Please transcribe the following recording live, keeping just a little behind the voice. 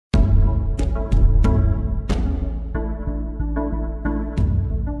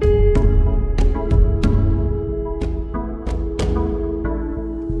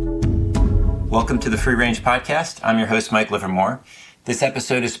Welcome to the Free Range Podcast. I'm your host, Mike Livermore. This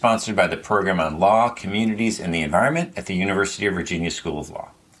episode is sponsored by the Program on Law, Communities, and the Environment at the University of Virginia School of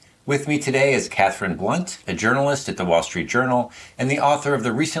Law. With me today is Katherine Blunt, a journalist at the Wall Street Journal and the author of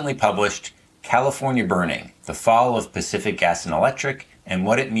the recently published California Burning: The Fall of Pacific Gas and Electric and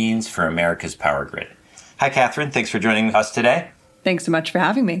What It Means for America's Power Grid. Hi, Katherine. Thanks for joining us today. Thanks so much for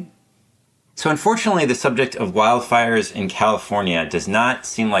having me. So unfortunately, the subject of wildfires in California does not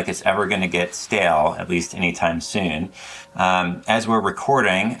seem like it's ever going to get stale, at least anytime soon. As we're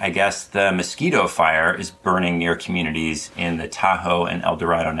recording, I guess the mosquito fire is burning near communities in the Tahoe and El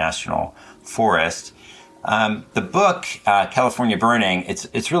Dorado National Forest. The book, California Burning,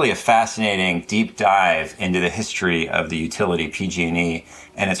 it's really a fascinating deep dive into the history of the utility PG&E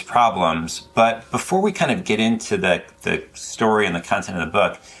and its problems. But before we kind of get into the story and the content of the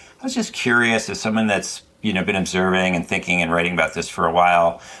book, I was just curious, as someone that's been observing and thinking and writing about this for a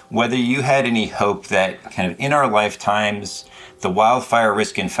while, whether you had any hope that kind of in our lifetimes, the wildfire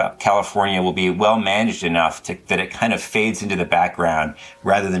risk in California will be well managed enough that it kind of fades into the background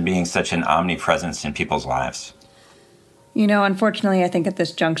rather than being such an omnipresence in people's lives. Unfortunately, I think at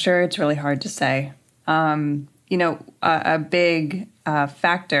this juncture, it's really hard to say. A big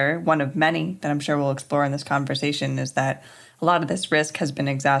factor, one of many that I'm sure we'll explore in this conversation, is that a lot of this risk has been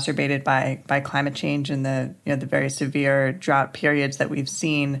exacerbated by climate change and the very severe drought periods that we've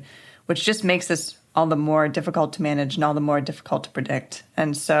seen, which just makes this all the more difficult to manage and all the more difficult to predict.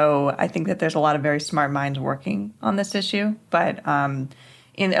 And so I think that there's a lot of very smart minds working on this issue, but at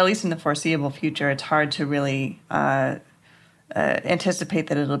least in the foreseeable future, it's hard to really anticipate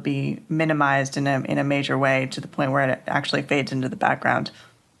that it'll be minimized in a major way to the point where it actually fades into the background.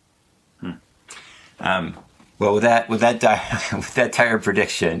 Well, with that dire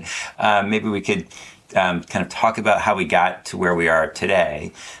prediction, maybe we could kind of talk about how we got to where we are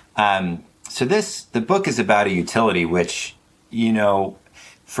today. So the book is about a utility which,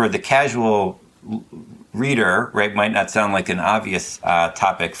 for the casual reader, right, might not sound like an obvious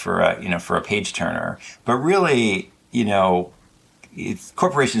topic for a page turner, but really,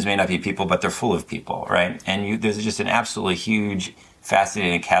 corporations may not be people, but they're full of people, right? And there's just an absolutely huge,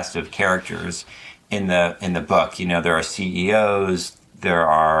 fascinating cast of characters in the book. There are CEOs, there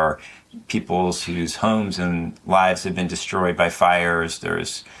are people whose homes and lives have been destroyed by fires.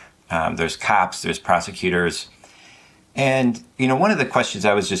 There's cops, there's prosecutors. And, one of the questions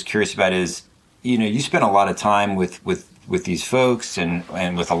I was just curious about is, you spent a lot of time with these folks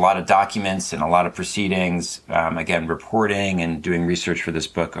and with a lot of documents and a lot of proceedings, again, reporting and doing research for this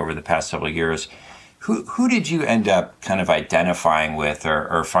book over the past several years. Who did you end up kind of identifying with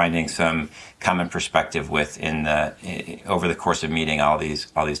or finding some common perspective with over the course of meeting all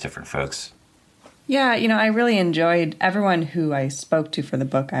these different folks? Yeah, I really enjoyed everyone who I spoke to for the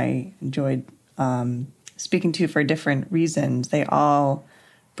book. I enjoyed speaking to for different reasons. They all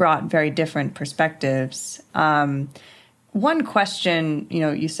brought very different perspectives. One question,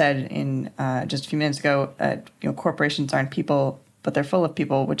 you said in just a few minutes ago, corporations aren't people, but they're full of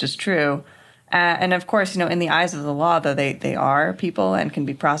people, which is true. And of course, in the eyes of the law, though, they are people and can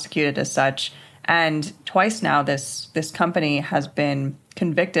be prosecuted as such. And twice now, this company has been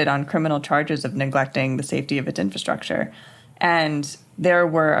convicted on criminal charges of neglecting the safety of its infrastructure. And there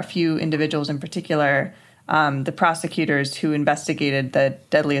were a few individuals in particular, the prosecutors who investigated the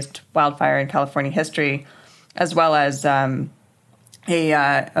deadliest wildfire in California history, as well as a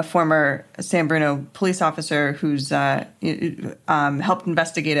former San Bruno police officer who's helped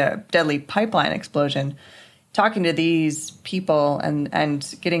investigate a deadly pipeline explosion. Talking to these people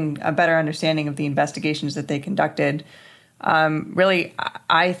and getting a better understanding of the investigations that they conducted really,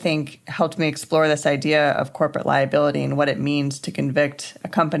 I think, helped me explore this idea of corporate liability and what it means to convict a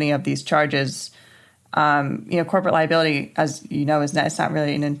company of these charges. Corporate liability, as you know, it's not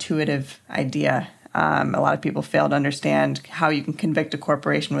really an intuitive idea. A lot of people fail to understand how you can convict a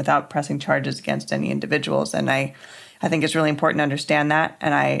corporation without pressing charges against any individuals. And I think it's really important to understand that.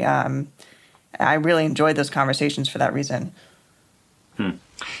 And I really enjoyed those conversations for that reason.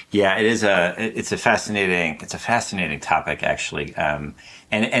 Yeah, it's a fascinating topic, actually. And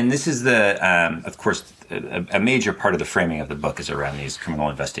this is of course, a major part of the framing of the book is around these criminal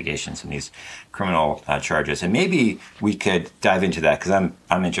investigations and these criminal charges. And maybe we could dive into that because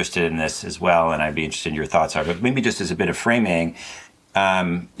I'm interested in this as well, and I'd be interested in your thoughts on it. But maybe just as a bit of framing,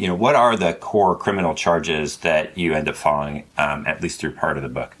 what are the core criminal charges that you end up following, at least through part of the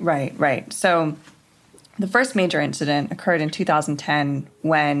book? Right. So the first major incident occurred in 2010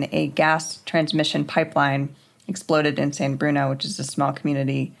 when a gas transmission pipeline exploded in San Bruno, which is a small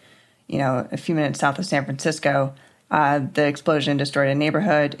community, a few minutes south of San Francisco. The explosion destroyed a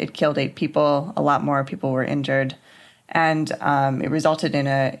neighborhood. It killed 8 people. A lot more people were injured. And it resulted in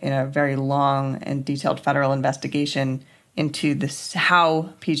a very long and detailed federal investigation into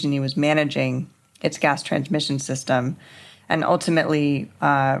how PG&E was managing its gas transmission system, and ultimately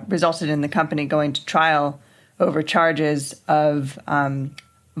resulted in the company going to trial over charges of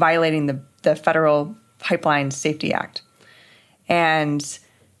violating the Federal Pipeline Safety Act. And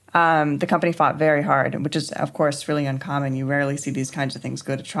the company fought very hard, which is, of course, really uncommon. You rarely see these kinds of things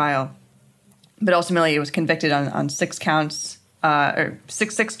go to trial. But ultimately, it was convicted on 6 counts, or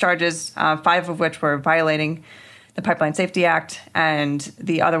six charges, 5 of which were violating the Pipeline Safety Act, and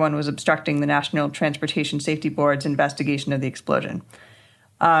the other one was obstructing the National Transportation Safety Board's investigation of the explosion.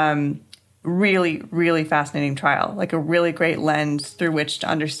 Really, really fascinating trial, like a really great lens through which to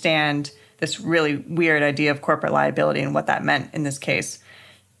understand this really weird idea of corporate liability and what that meant in this case.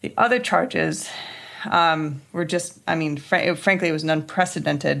 The other charges were just, frankly, it was an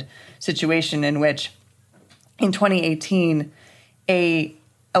unprecedented situation in which in 2018, a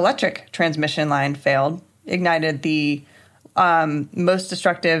electric transmission line failed, ignited the most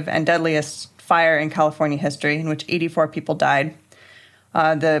destructive and deadliest fire in California history, in which 84 people died.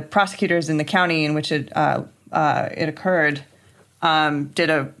 The prosecutors in the county in which it occurred did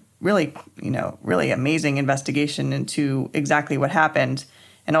a really amazing investigation into exactly what happened,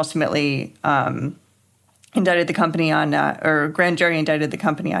 and ultimately indicted the company on, or grand jury indicted the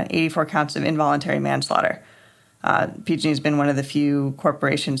company on 84 counts of involuntary manslaughter. PG&E has been one of the few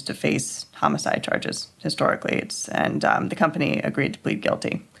corporations to face homicide charges historically. The company agreed to plead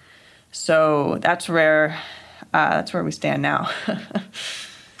guilty. So that's where we stand now.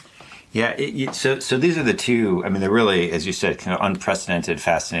 Yeah. So these are the two. I mean, they're really, as you said, kind of unprecedented,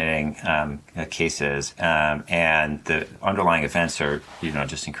 fascinating cases, and the underlying events are,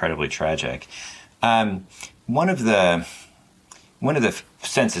 just incredibly tragic. One of the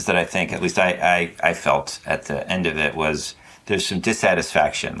senses that I think, at least I felt at the end of it, was there's some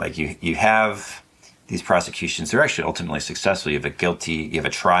dissatisfaction. Like you have these prosecutions, they're actually ultimately successful. You have a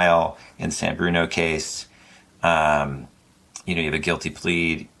trial in the San Bruno case. You have a guilty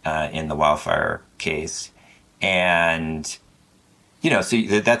plea in the wildfire case, and so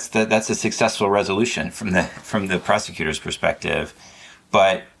that's a successful resolution from the prosecutor's perspective.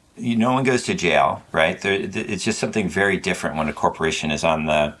 But no one goes to jail, right? It's just something very different when a corporation is on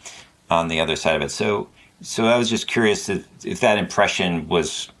the other side of it. So I was just curious if that impression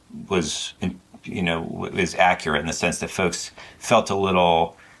was accurate in the sense that folks felt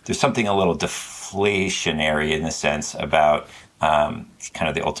there's something a little deflationary in the sense about kind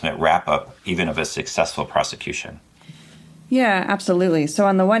of the ultimate wrap up, even of a successful prosecution. Yeah, absolutely. So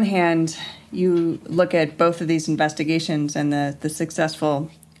on the one hand, you look at both of these investigations and the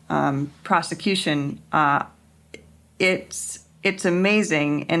successful prosecution. It's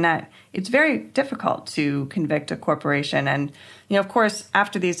amazing in that it's very difficult to convict a corporation. And, of course,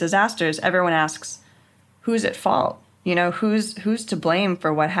 after these disasters, everyone asks, who's at fault? Who's to blame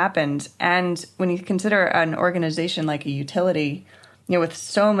for what happened? And when you consider an organization like a utility, with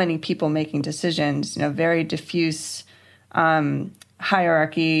so many people making decisions, very diffuse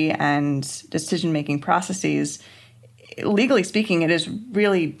hierarchy and decision-making processes, legally speaking, it is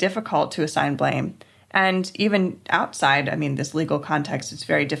really difficult to assign blame. And even outside, this legal context, it's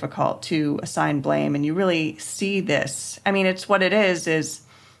very difficult to assign blame. And you really see this. It's what it is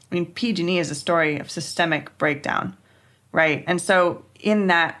PG&E is a story of systemic breakdown, right? And so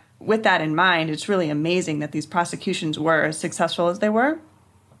with that in mind, it's really amazing that these prosecutions were as successful as they were.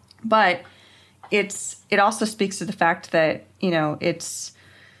 But it also speaks to the fact that, it's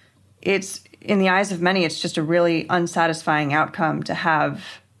in the eyes of many, it's just a really unsatisfying outcome to have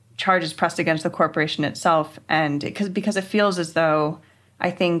charges pressed against the corporation itself. And because it feels as though,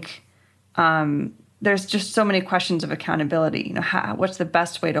 I think, there's just so many questions of accountability. What's the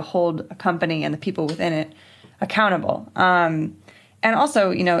best way to hold a company and the people within it accountable? And also,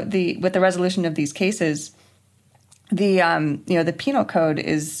 with the resolution of these cases, the penal code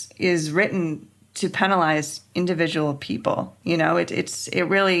is written to penalize individual people.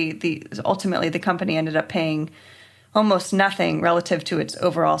 Ultimately the company ended up paying almost nothing relative to its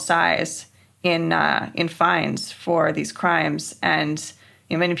overall size in fines for these crimes, and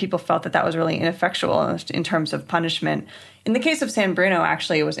many people felt that was really ineffectual in terms of punishment. In the case of San Bruno,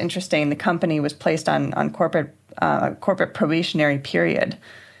 actually, it was interesting. The company was placed on corporate probationary period,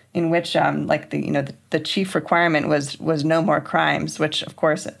 in which the chief requirement was no more crimes, which of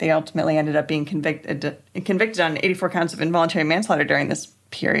course they ultimately ended up being convicted on 84 counts of involuntary manslaughter during this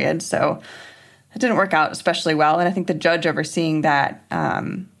period. So it didn't work out especially well. And I think the judge overseeing that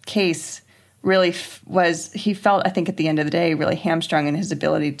case really he felt, I think at the end of the day, really hamstrung in his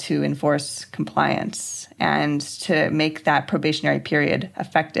ability to enforce compliance and to make that probationary period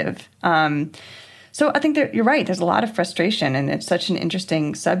effective. So I think that you're right. There's a lot of frustration, and it's such an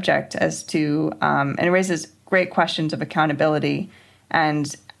interesting subject as to, and it raises great questions of accountability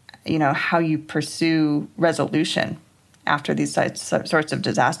and, how you pursue resolution after these sorts of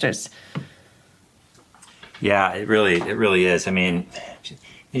disasters. Yeah, it really is. I mean,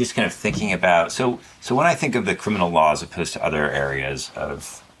 you're just kind of thinking about, so when I think of the criminal law as opposed to other areas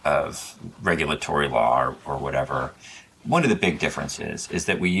of regulatory law or whatever, one of the big differences is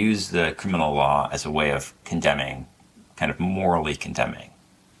that we use the criminal law as a way of condemning, kind of morally condemning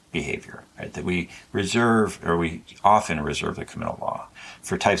behavior, right? That we often reserve the criminal law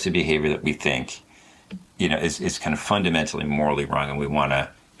for types of behavior that we think, is kind of fundamentally morally wrong, and we want to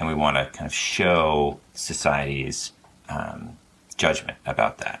kind of show society's judgment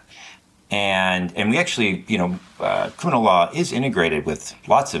about that. And we actually, criminal law is integrated with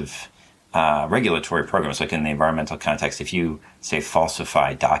lots of regulatory programs. Like in the environmental context, if you, say,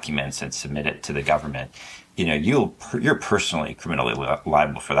 falsify documents and submit it to the government, you're personally criminally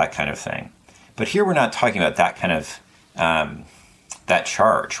liable for that kind of thing. But here we're not talking about that kind of that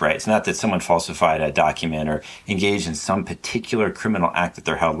charge, right? It's not that someone falsified a document or engaged in some particular criminal act that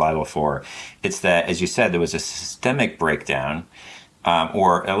they're held liable for. It's that, as you said, there was a systemic breakdown,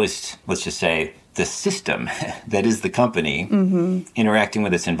 or at least, let's just say, the system that is the company interacting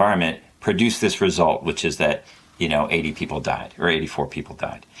with its environment produced this result, which is that, 80 people died or 84 people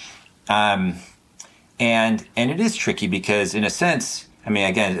died. And it is tricky because, in a sense, I mean,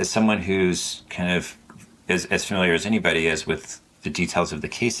 again, as someone who's kind of as familiar as anybody is with the details of the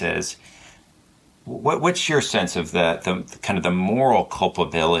cases, what's your sense of the kind of the moral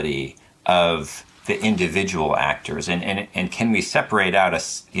culpability of the individual actors, and can we separate out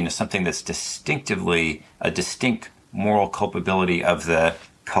something that's distinctively a distinct moral culpability of the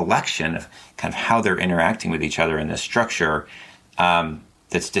collection of kind of how they're interacting with each other in this structure,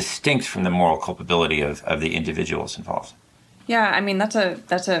 that's distinct from the moral culpability of the individuals involved? Yeah, I mean, that's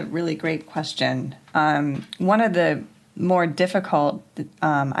a really great question. One of the more difficult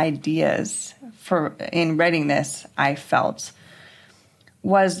ideas in writing this, I felt,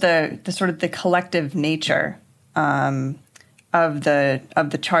 was the sort of the collective nature of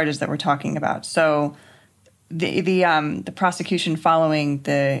the charges that we're talking about. So the prosecution following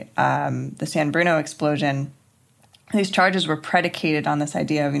the San Bruno explosion, these charges were predicated on this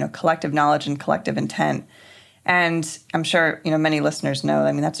idea of collective knowledge and collective intent. And I'm sure many listeners know.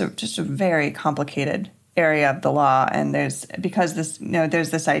 I mean, that's just a very complicated area of the law. And there's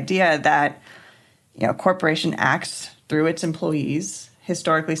this idea that a corporation acts through its employees.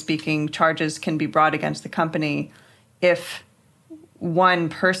 Historically speaking, charges can be brought against the company if one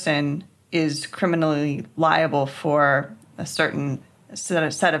person is criminally liable for a certain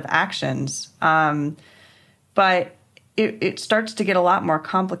set of actions. But it starts to get a lot more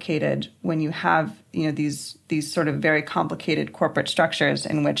complicated when you have these sort of very complicated corporate structures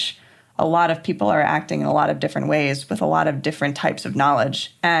in which a lot of people are acting in a lot of different ways with a lot of different types of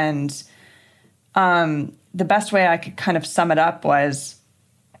knowledge. And the best way I could kind of sum it up was,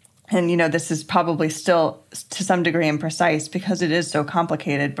 and this is probably still to some degree imprecise because it is so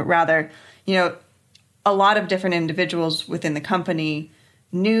complicated, but rather, a lot of different individuals within the company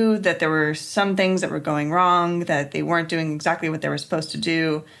knew that there were some things that were going wrong, that they weren't doing exactly what they were supposed to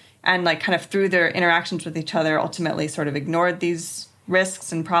do, and kind of through their interactions with each other, ultimately sort of ignored these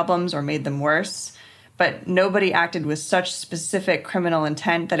risks and problems or made them worse. But nobody acted with such specific criminal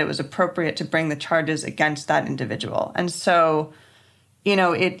intent that it was appropriate to bring the charges against that individual. And so,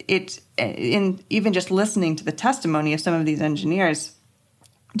 in even just listening to the testimony of some of these engineers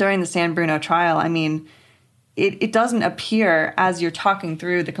during the San Bruno trial, I mean, it doesn't appear as you're talking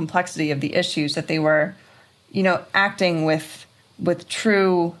through the complexity of the issues that they were, acting with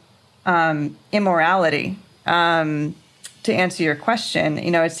true immorality. To answer your question,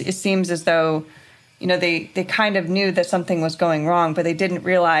 it seems as though, they kind of knew that something was going wrong, but they didn't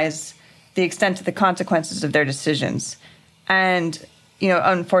realize the extent of the consequences of their decisions. And,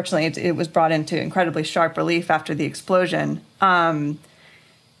 unfortunately, it was brought into incredibly sharp relief after the explosion. And,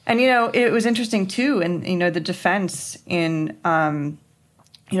 it was interesting, too, and, the defense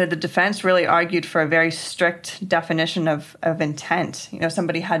the defense really argued for a very strict definition of intent.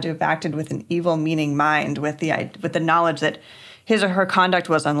 Somebody had to have acted with an evil-meaning mind, with the knowledge that his or her conduct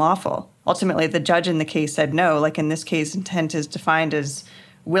was unlawful. Ultimately, the judge in the case said no. Like in this case, intent is defined as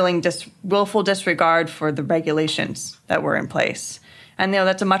willful disregard for the regulations that were in place. And,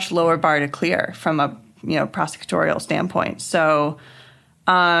 that's a much lower bar to clear from a, prosecutorial standpoint. So,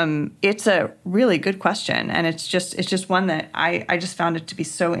 It's a really good question, and it's just one that I just found it to be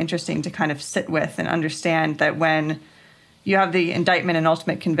so interesting to kind of sit with and understand that when you have the indictment and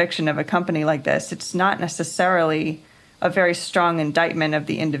ultimate conviction of a company like this, it's not necessarily a very strong indictment of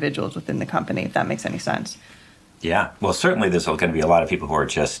the individuals within the company, if that makes any sense. Yeah. Well, certainly there's going to be a lot of people who are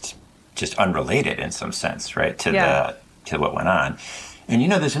just unrelated in some sense, right, to what went on.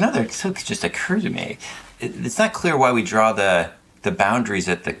 And, there's another, so it just occurred to me. It's not clear why we draw the boundaries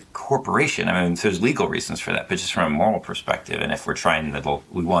at the corporation. I mean, there's legal reasons for that, but just from a moral perspective, and if we're trying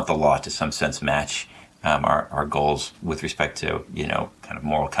we want the law to some sense match our goals with respect to, kind of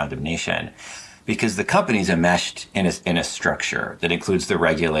moral condemnation, because the company's enmeshed in a structure that includes the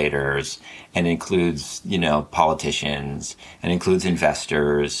regulators and includes, politicians and includes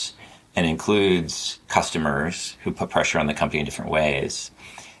investors and includes customers who put pressure on the company in different ways.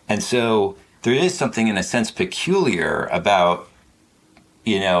 And so there is something in a sense peculiar about,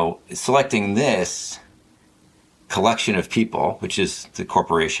 selecting this collection of people, which is the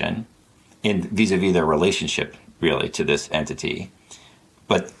corporation, in vis-a-vis their relationship really to this entity.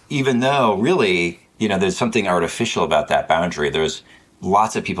 But even though really, there's something artificial about that boundary, there's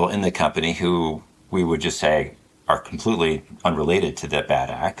lots of people in the company who we would just say are completely unrelated to the bad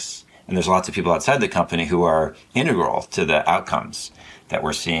acts. And there's lots of people outside the company who are integral to the outcomes that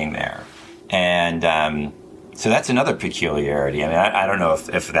we're seeing there. And so that's another peculiarity. I mean, I don't know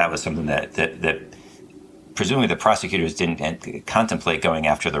if that was something that presumably the prosecutors didn't contemplate going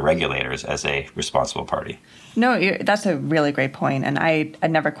after the regulators as a responsible party. No, that's a really great point, and I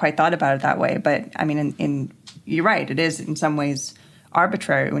never quite thought about it that way. But I mean, you're right. It is in some ways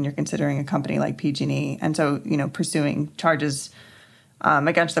arbitrary when you're considering a company like PG&E, and so pursuing charges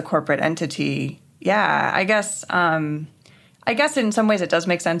against the corporate entity. Yeah, I guess in some ways it does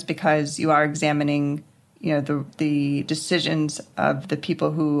make sense because you are examining the decisions of the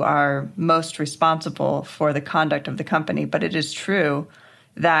people who are most responsible for the conduct of the company. But it is true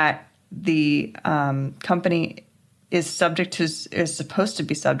that the company is supposed to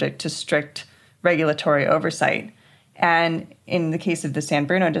be subject to strict regulatory oversight. And in the case of the San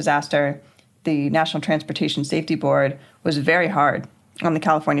Bruno disaster, the National Transportation Safety Board was very hard on the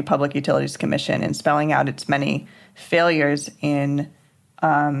California Public Utilities Commission in spelling out its many failures in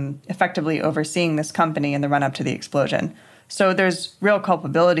effectively overseeing this company in the run-up to the explosion. So there's real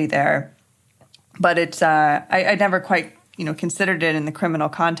culpability there. But it's I never quite considered it in the criminal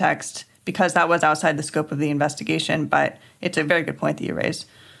context because that was outside the scope of the investigation. But it's a very good point that you raised.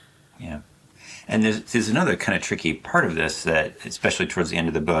 Yeah. And there's another kind of tricky part of this that, especially towards the end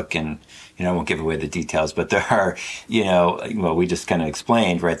of the book, and I won't give away the details, but there are, we just kind of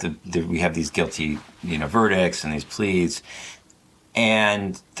explained, right? We have these guilty, verdicts and these pleas,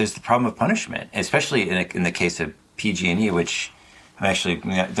 and there's the problem of punishment, especially in the case of PG&E, which I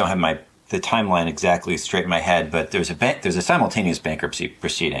don't have the timeline exactly straight in my head, but there's a simultaneous bankruptcy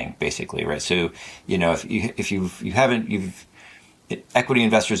proceeding, basically, right? So, equity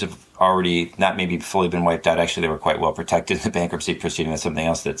investors have already not maybe fully been wiped out. Actually, they were quite well protected in the bankruptcy proceeding. That's something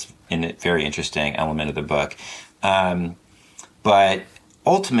else that's a very interesting element of the book. But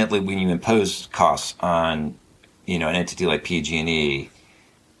ultimately, when you impose costs on, an entity like PG&E,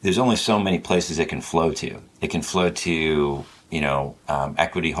 there's only so many places it can flow to. It can flow to,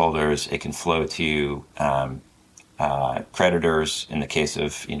 equity holders. It can flow to creditors in the case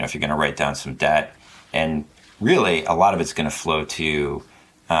of, if you're going to write down some debt. And really, a lot of it's going to flow to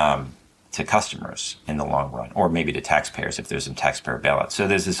customers in the long run, or maybe to taxpayers if there's some taxpayer bailout. So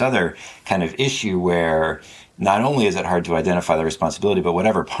there's this other kind of issue where not only is it hard to identify the responsibility, but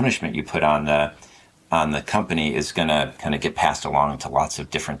whatever punishment you put on the company is going to kind of get passed along to lots of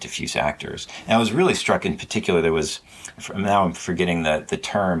different diffuse actors. And I was really struck in particular, now I'm forgetting the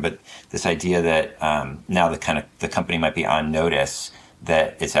term, but this idea that now the company might be on notice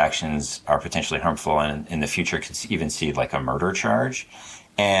that its actions are potentially harmful and in the future could even see like a murder charge.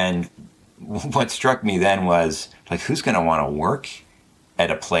 And what struck me then was like, who's going to want to work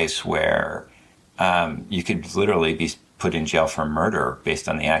at a place where you could literally be put in jail for murder based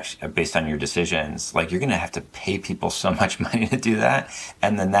on based on your decisions? Like, you're going to have to pay people so much money to do that,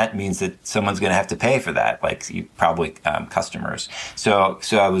 and then that means that someone's going to have to pay for that, like probably customers. So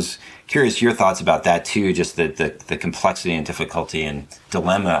I was curious your thoughts about that too, just the complexity and difficulty and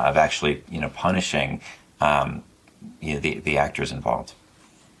dilemma of actually punishing the actors involved.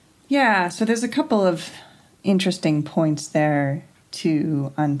 Yeah, so there's a couple of interesting points there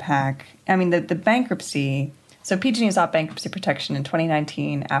to unpack. I mean, the bankruptcy. So PG&E sought bankruptcy protection in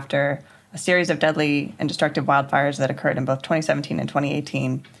 2019 after a series of deadly and destructive wildfires that occurred in both 2017 and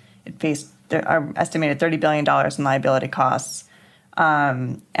 2018. It faced estimated $30 billion in liability costs.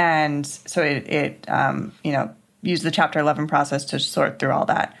 And so it used the Chapter 11 process to sort through all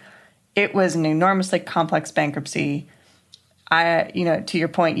that. It was an enormously complex bankruptcy. To your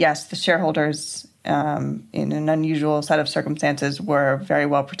point, yes, the shareholders, in an unusual set of circumstances, were very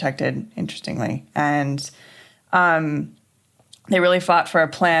well protected, interestingly. And they really fought for a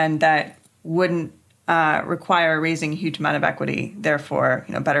plan that wouldn't require raising a huge amount of equity, therefore,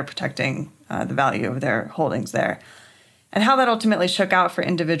 better protecting the value of their holdings there. And how that ultimately shook out for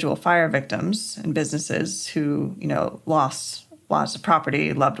individual fire victims and businesses who, lost lots of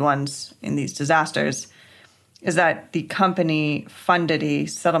property, loved ones in these disasters, is that the company funded a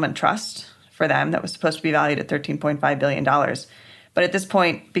settlement trust for them that was supposed to be valued at $13.5 billion. But at this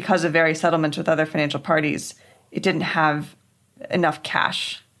point, because of various settlements with other financial parties, it didn't have enough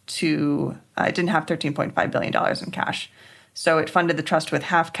cash it didn't have $13.5 billion in cash. So it funded the trust with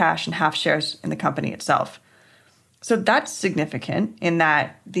half cash and half shares in the company itself. So that's significant in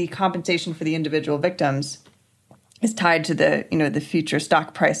that the compensation for the individual victims is tied to the future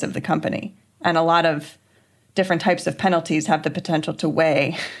stock price of the company. And a lot of different types of penalties have the potential to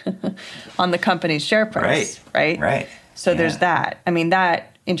weigh on the company's share price, right? Right. So there's that. I mean,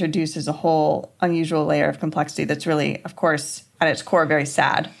 that introduces a whole unusual layer of complexity that's really, of course, at its core, very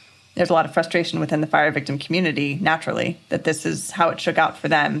sad. There's a lot of frustration within the fire victim community, naturally, that this is how it shook out for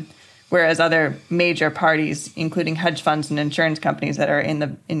them, whereas other major parties, including hedge funds and insurance companies that are in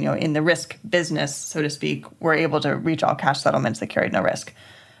the risk business, so to speak, were able to reach all cash settlements that carried no risk.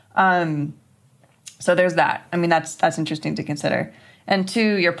 So there's that. I mean, that's interesting to consider. And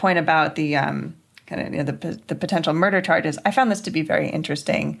to your point about the the potential murder charges, I found this to be very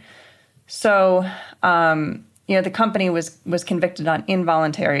interesting. So, the company was convicted on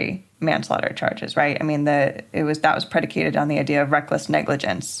involuntary manslaughter charges, right? I mean, that was predicated on the idea of reckless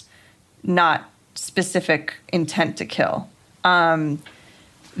negligence, not specific intent to kill.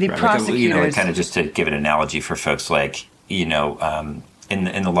 Prosecutors, kind of just to give an analogy for folks, like in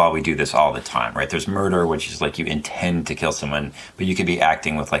the law, we do this all the time, right? There's murder, which is like you intend to kill someone, but you could be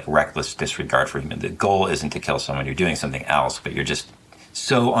acting with like reckless disregard for human. The goal isn't to kill someone. You're doing something else, but you're just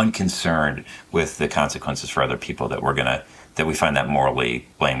so unconcerned with the consequences for other people that we find that morally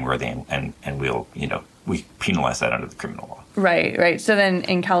blameworthy, and we penalize that under the criminal law. Right. So then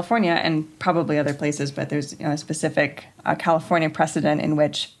in California, and probably other places, but there's a specific California precedent in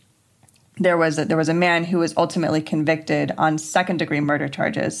which there was a man who was ultimately convicted on second-degree murder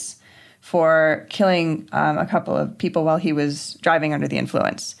charges for killing a couple of people while he was driving under the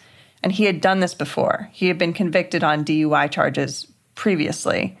influence. And he had done this before. He had been convicted on DUI charges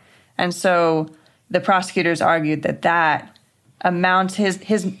previously. And so the prosecutors argued that amounts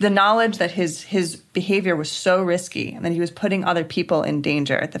the knowledge that his behavior was so risky and that he was putting other people in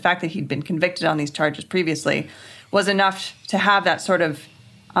danger, the fact that he'd been convicted on these charges previously, was enough to have that sort of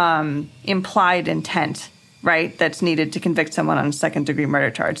implied intent, right, that's needed to convict someone on a second-degree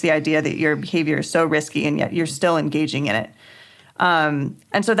murder charge. The idea that your behavior is so risky and yet you're still engaging in it.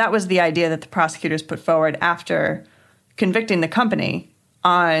 And so that was the idea that the prosecutors put forward after convicting the company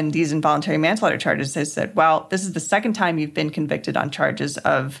on these involuntary manslaughter charges. They said, well, this is the second time you've been convicted on charges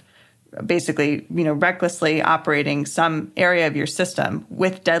of basically, recklessly operating some area of your system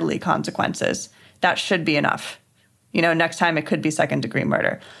with deadly consequences. That should be enough. Next time it could be second-degree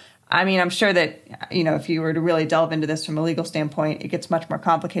murder. I mean, I'm sure that, if you were to really delve into this from a legal standpoint, it gets much more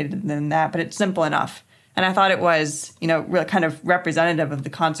complicated than that, but it's simple enough. And I thought it was, really kind of representative of the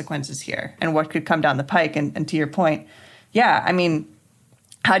consequences here and what could come down the pike. And to your point, yeah, I mean,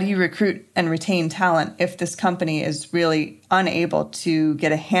 how do you recruit and retain talent if this company is really unable to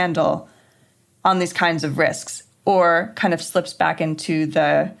get a handle on these kinds of risks, or kind of slips back into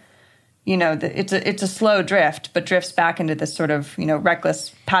it's a slow drift, but drifts back into this sort of,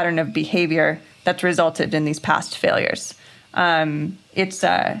 reckless pattern of behavior that's resulted in these past failures. The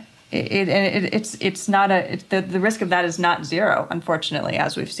risk of that is not zero, unfortunately,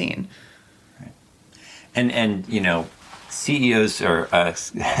 as we've seen. Right. And CEOs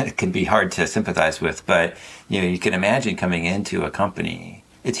can be hard to sympathize with, but you can imagine coming into a company.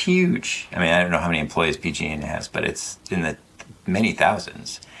 It's huge. I mean, I don't know how many employees PG&E has, but it's in the many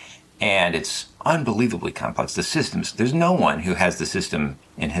thousands. And it's unbelievably complex. The systems, there's no one who has the system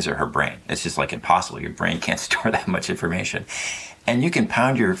in his or her brain. It's just like impossible. Your brain can't store that much information. And you can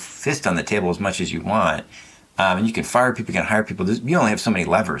pound your fist on the table as much as you want. And you can fire people, you can hire people. You only have so many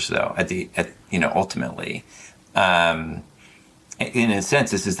levers, though, ultimately. In a sense,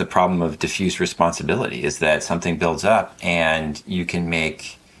 this is the problem of diffuse responsibility, is that something builds up and you can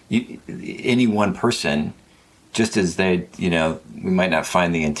make any one person just as we might not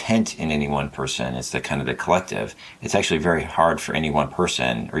find the intent in any one person, it's the kind of the collective. It's actually very hard for any one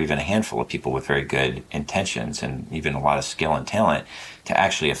person or even a handful of people with very good intentions and even a lot of skill and talent to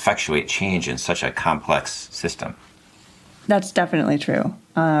actually effectuate change in such a complex system. That's definitely true.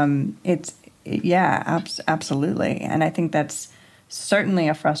 Absolutely. And I think that's certainly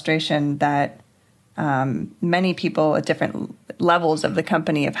a frustration that many people at different levels of the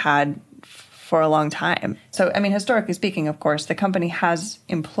company have had for a long time. So, I mean, historically speaking, of course, the company has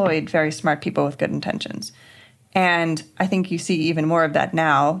employed very smart people with good intentions. And I think you see even more of that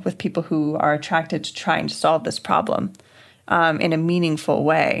now with people who are attracted to trying to solve this problem in a meaningful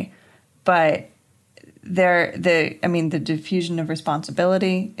way. But the diffusion of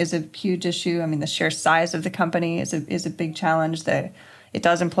responsibility is a huge issue. I mean, the sheer size of the company is a big challenge. It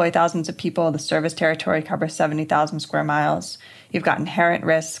does employ thousands of people. The service territory covers 70,000 square miles. You've got inherent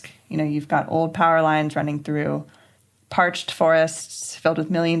risk. You've got old power lines running through parched forests filled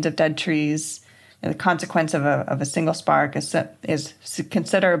with millions of dead trees. The consequence of a single spark is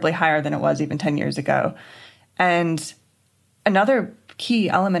considerably higher than it was even 10 years ago. And another key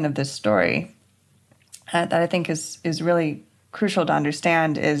element of this story that I think is really crucial to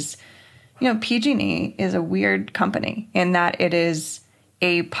understand is, PG&E is a weird company in that it is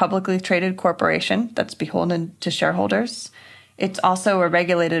a publicly traded corporation that's beholden to shareholders. It's also a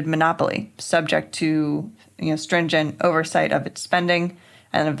regulated monopoly subject to, stringent oversight of its spending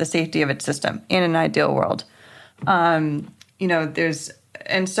and of the safety of its system in an ideal world. So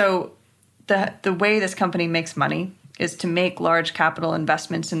the way this company makes money is to make large capital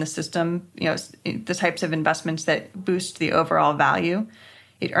investments in the system, the types of investments that boost the overall value.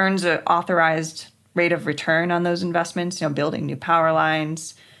 It earns an authorized rate of return on those investments, building new power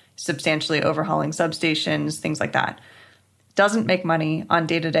lines, substantially overhauling substations, things like that. Doesn't make money on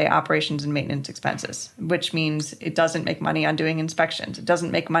day-to-day operations and maintenance expenses, which means it doesn't make money on doing inspections. It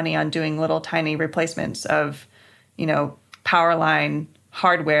doesn't make money on doing little tiny replacements of, power line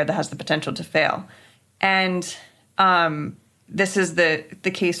hardware that has the potential to fail. And this is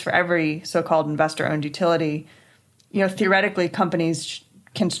the case for every so-called investor-owned utility. Theoretically, companies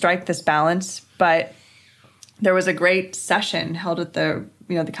can strike this balance, but there was a great session held at the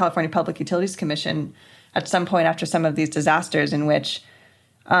California Public Utilities Commission at some point after some of these disasters in which,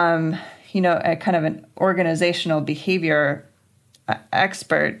 a kind of an organizational behavior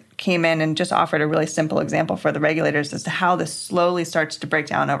expert came in and just offered a really simple example for the regulators as to how this slowly starts to break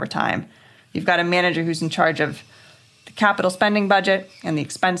down over time. You've got a manager who's in charge of the capital spending budget and the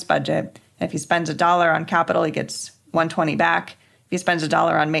expense budget. If he spends $1 on capital, he gets $1.20 back. If he spends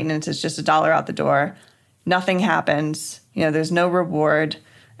 $1 on maintenance, it's just $1 out the door. Nothing happens. There's no reward.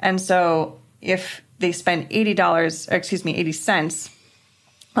 And so if they spend $80 cents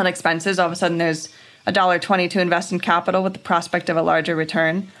on expenses, all of a sudden there's $1.20 to invest in capital with the prospect of a larger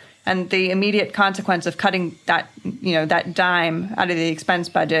return. And the immediate consequence of cutting that dime out of the expense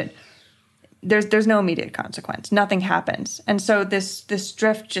budget, there's no immediate consequence. Nothing happens. And so this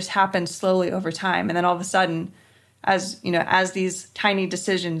drift just happens slowly over time. And then all of a sudden, as these tiny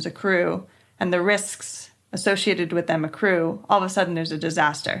decisions accrue and the risks associated with them accrue, all of a sudden there's a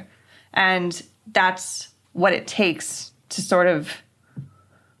disaster. And that's what it takes to sort of,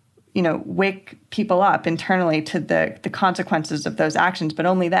 wake people up internally to the consequences of those actions, but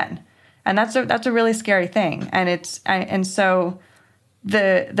only then. And that's a really scary thing. And so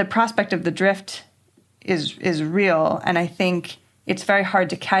the prospect of the drift is real, and I think it's very hard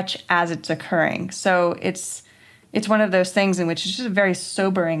to catch as it's occurring. So it's one of those things in which it's just a very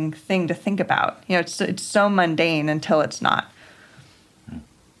sobering thing to think about. It's so mundane until it's not.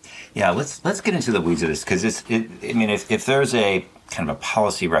 Yeah, let's get into the weeds of this, because if there's a kind of a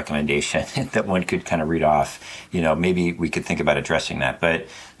policy recommendation that one could kind of read off, maybe we could think about addressing that. But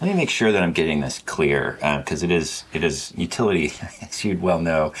let me make sure that I'm getting this clear, because it is utility, as you'd well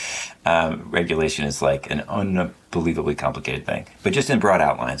know, regulation is like an unbelievably complicated thing. But just in broad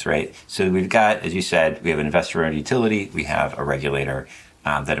outlines, right? So we've got, as you said, we have an investor-owned utility, we have a regulator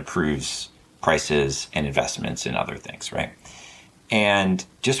that approves prices and investments and other things, right? And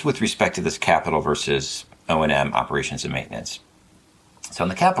just with respect to this capital versus O&M, operations and maintenance. So on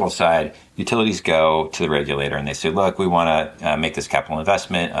the capital side, utilities go to the regulator and they say, look, we want to make this capital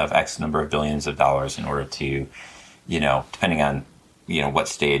investment of X number of billions of dollars in order to, depending on, what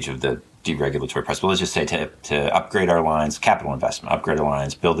stage of the deregulatory process, but let's just say to upgrade our lines, capital investment, upgrade our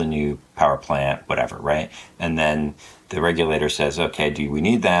lines, build a new power plant, whatever, right? And then the regulator says, okay, do we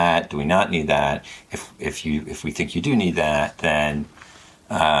need that? Do we not need that? If we think you do need that, then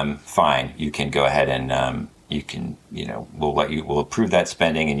fine, you can go ahead and we'll approve that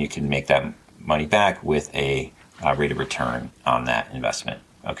spending, and you can make that money back with a rate of return on that investment.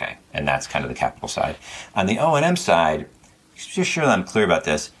 Okay, and that's kind of the capital side. On the O&M side, just sure that I'm clear about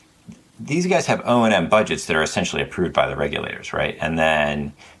this, these guys have O&M budgets that are essentially approved by the regulators, right? And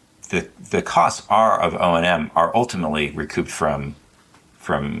then the costs of O&M are ultimately recouped from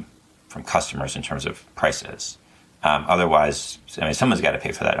customers in terms of prices. Otherwise, I mean, someone's got to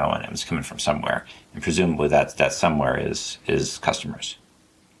pay for that O&M. It's coming from somewhere, and presumably that somewhere is customers.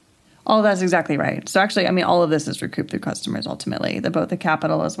 Oh, that's exactly right. So actually, I mean, all of this is recouped through customers ultimately, both the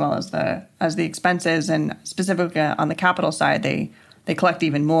capital as well as the expenses, and specifically on the capital side, they collect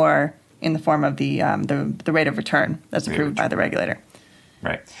even more in the form of the rate of return that's approved by the regulator.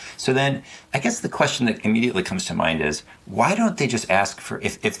 Right. So then I guess the question that immediately comes to mind is, why don't they just ask for,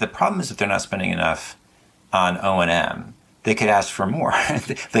 if the problem is that they're not spending enough on O&M, they could ask for more.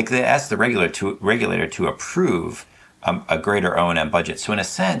 Like they ask the regulator to approve a greater O&M budget. So in a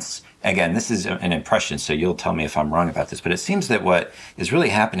sense, again, this is an impression, so you'll tell me if I'm wrong about this, but it seems that what is really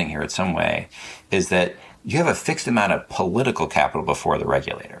happening here in some way is that you have a fixed amount of political capital before the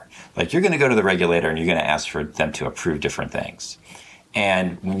regulator. Like you're going to go to the regulator and you're going to ask for them to approve different things.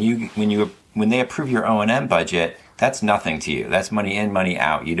 And when they approve your O&M budget, that's nothing to you. That's money in, money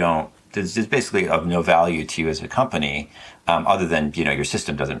out. It's basically of no value to you as a company, other than, your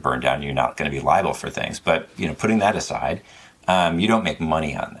system doesn't burn down. You're not going to be liable for things. But, putting that aside, you don't make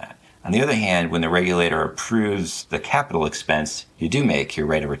money on that. On the other hand, when the regulator approves the capital expense, you do make your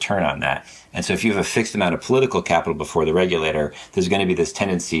rate of return on that. And so if you have a fixed amount of political capital before the regulator, there's going to be this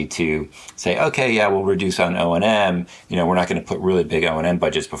tendency to say, okay, yeah, we'll reduce on O&M. We're not going to put really big O&M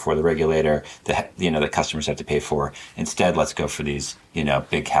budgets before the regulator that, the customers have to pay for. Instead, let's go for these,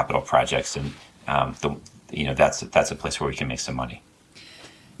 big capital projects. And, that's a place where we can make some money.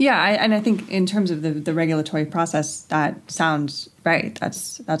 Yeah, and I think in terms of the regulatory process, that sounds right.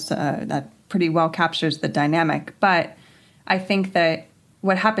 That pretty well captures the dynamic. But I think that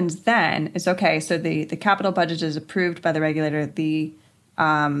what happens then is, okay, so the capital budget is approved by the regulator. The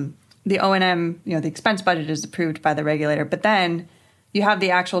O&M, the expense budget is approved by the regulator. But then you have the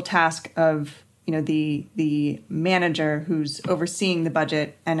actual task of the manager who's overseeing the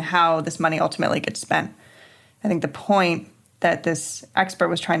budget and how this money ultimately gets spent. I think the point that this expert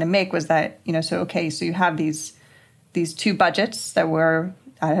was trying to make was that, so you have these two budgets that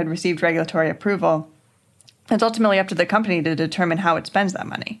had received regulatory approval. It's ultimately up to the company to determine how it spends that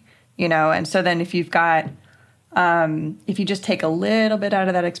money, and so then if you've got, if you just take a little bit out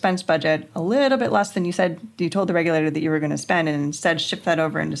of that expense budget, a little bit less than you told the regulator that you were going to spend, and instead shift that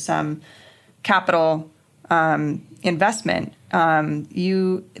over into some capital investment,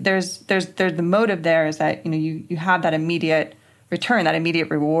 there's the motive there is that you have that immediate return, that immediate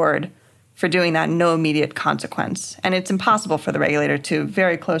reward for doing that, no immediate consequence. And it's impossible for the regulator to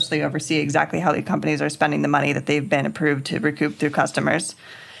very closely oversee exactly how the companies are spending the money that they've been approved to recoup through customers.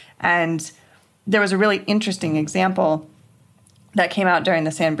 And there was a really interesting example that came out during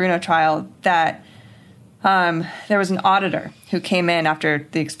the San Bruno trial that there was an auditor who came in after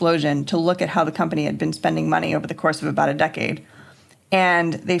the explosion to look at how the company had been spending money over the course of about a decade.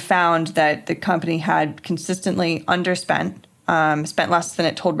 And they found that the company had consistently underspent, spent less than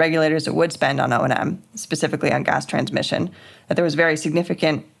it told regulators it would spend on O&M, specifically on gas transmission, that there was very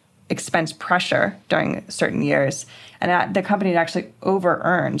significant expense pressure during certain years, and that the company had actually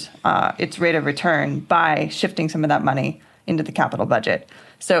over-earned its rate of return by shifting some of that money into the capital budget.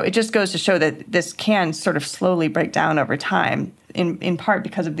 So it just goes to show that this can sort of slowly break down over time, in part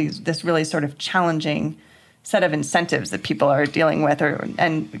because of this really sort of challenging set of incentives that people are dealing with,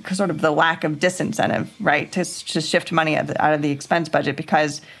 and sort of the lack of disincentive, right, to shift money out of the expense budget,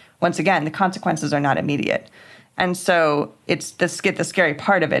 because once again, the consequences are not immediate. And so it's the scary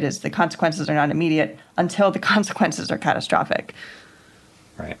part of it is the consequences are not immediate until the consequences are catastrophic.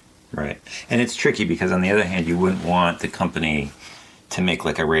 Right. And it's tricky because on the other hand, you wouldn't want the company to make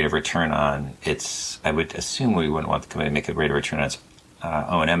like a rate of return on I would assume we wouldn't want the company to make a rate of return on its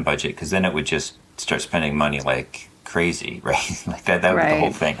O&M budget, because then it would just start spending money like crazy, right? Like that would be the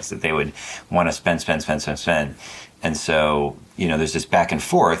whole thing, is that they would want to spend. And so, there's this back and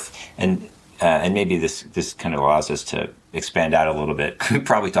forth, and maybe this kind of allows us to expand out a little bit. We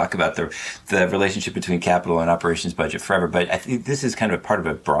probably talk about the relationship between capital and operations budget forever, but I think this is kind of part of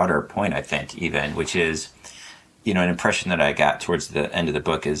a broader point, I think, even, which is, an impression that I got towards the end of the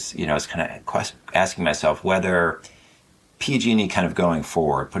book is, I was kind of asking myself whether PG&E kind of going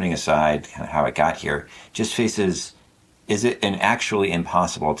forward, putting aside kind of how it got here, just faces, is it an actually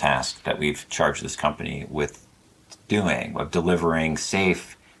impossible task that we've charged this company with doing, of delivering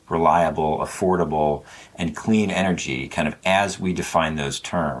safe, reliable, affordable, and clean energy kind of as we define those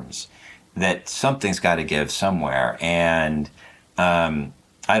terms? that something's got to give somewhere. And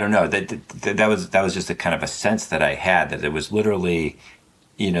I don't know, that was just a kind of a sense that I had, that it was literally,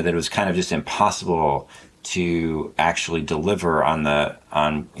 that it was kind of just impossible to actually deliver on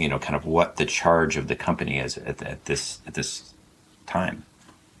kind of what the charge of the company is at this time.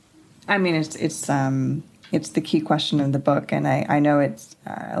 I mean, it's the key question of the book, and I know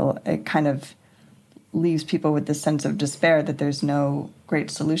it kind of leaves people with this sense of despair that there's no great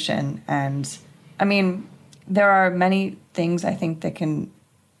solution. And I mean, there are many things I think that can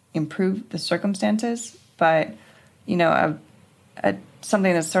improve the circumstances, but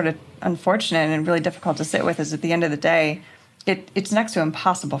something that's sort of unfortunate and really difficult to sit with is, at the end of the day, it's next to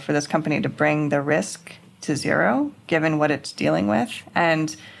impossible for this company to bring the risk to zero, given what it's dealing with.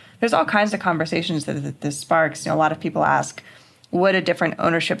 And there's all kinds of conversations that this sparks. A lot of people ask, would a different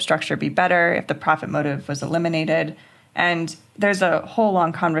ownership structure be better if the profit motive was eliminated? And there's a whole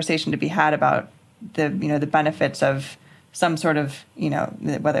long conversation to be had about the benefits of some sort of,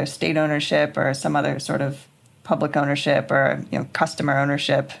 whether state ownership or some other sort of public ownership or, customer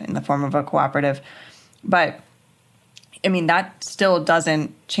ownership in the form of a cooperative. But I mean, that still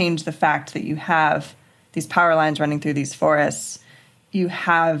doesn't change the fact that you have these power lines running through these forests. You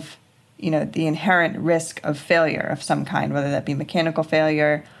have, the inherent risk of failure of some kind, whether that be mechanical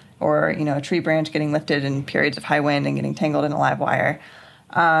failure or, a tree branch getting lifted in periods of high wind and getting tangled in a live wire.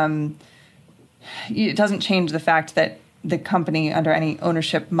 It doesn't change the fact that the company, under any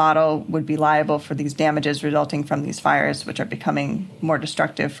ownership model, would be liable for these damages resulting from these fires, which are becoming more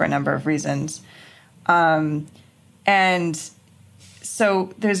destructive for a number of reasons. And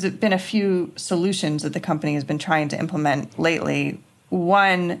so there's been a few solutions that the company has been trying to implement lately.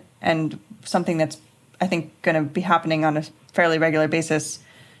 One, and something that's, I think, going to be happening on a fairly regular basis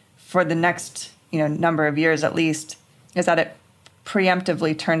for the next, number of years at least, is that it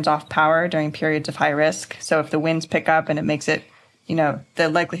preemptively turns off power during periods of high risk. So if the winds pick up and it makes it, the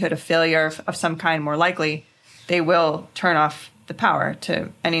likelihood of failure of some kind more likely, they will turn off the power to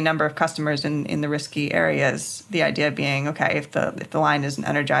any number of customers in the risky areas. The idea being, okay, if the line isn't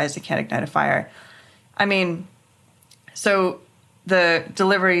energized, it can't ignite a fire. I mean, so the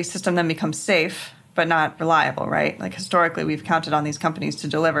delivery system then becomes safe, but not reliable, right? Like, historically, we've counted on these companies to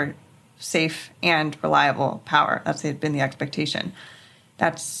deliver safe and reliable power. That's been the expectation.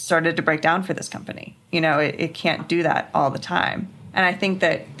 That's started to break down for this company. It can't do that all the time. And I think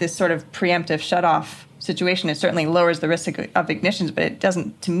that this sort of preemptive shutoff situation, it certainly lowers the risk of ignitions, but it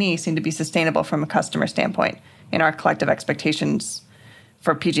doesn't, to me, seem to be sustainable from a customer standpoint in our collective expectations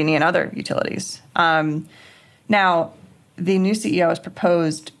for PG&E and other utilities. Now, the new CEO has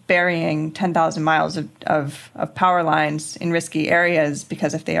proposed burying 10,000 miles of power lines in risky areas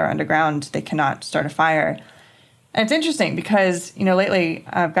because if they are underground, they cannot start a fire. And it's interesting because, lately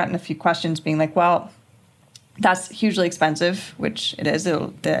I've gotten a few questions being like, well, that's hugely expensive, which it is.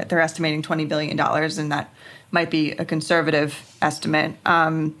 They're estimating $20 billion, and that might be a conservative estimate.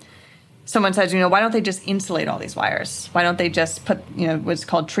 Someone says, why don't they just insulate all these wires? Why don't they just put, what's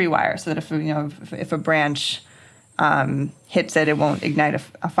called tree wire, so that if a branch hits it, it won't ignite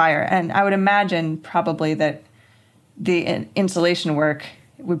a fire. And I would imagine probably that the insulation work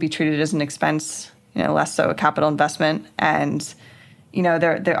would be treated as an expense, less so a capital investment. And,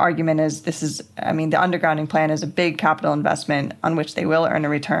 their argument is the undergrounding plan is a big capital investment on which they will earn a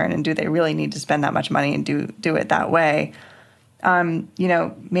return. And do they really need to spend that much money and do it that way?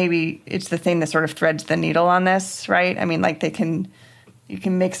 Maybe it's the thing that sort of threads the needle on this, right? I mean, like, you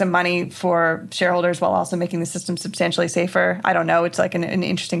can make some money for shareholders while also making the system substantially safer. I don't know. It's like an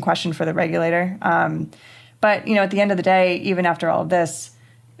interesting question for the regulator. But, at the end of the day, even after all of this,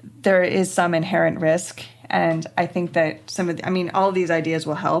 there is some inherent risk. And I think that all of these ideas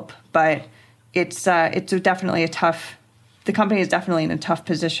will help, but it's definitely the company is definitely in a tough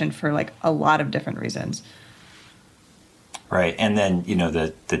position for like a lot of different reasons. Right. And then,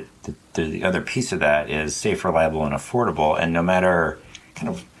 the other piece of that is safe, reliable, and affordable. And no matter kind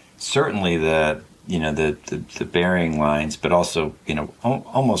of certainly the burying lines, but also,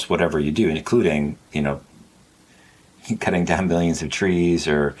 almost whatever you do, including, cutting down millions of trees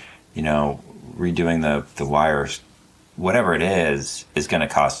or, redoing the wires, whatever it is going to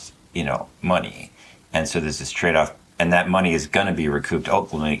cost, money. And so there's this trade-off, and that money is going to be recouped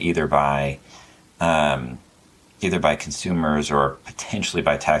ultimately either by consumers or potentially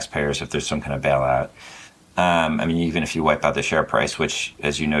by taxpayers if there's some kind of bailout. Even if you wipe out the share price, which,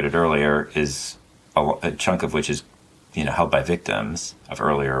 as you noted earlier, is a chunk of which is, held by victims of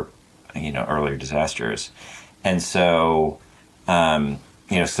earlier disasters. And so,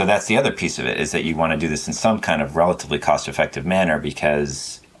 so that's the other piece of it, is that you want to do this in some kind of relatively cost-effective manner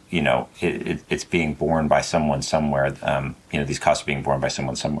because, it's being borne by someone somewhere. These costs are being borne by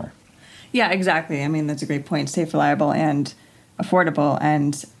someone somewhere. Yeah, exactly. I mean, that's a great point. Safe, reliable, and affordable.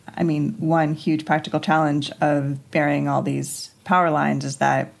 And I mean, one huge practical challenge of burying all these power lines is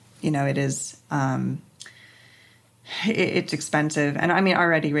that, it is, it's expensive. And I mean,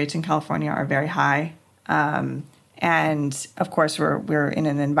 already rates in California are very high. And of course, we're in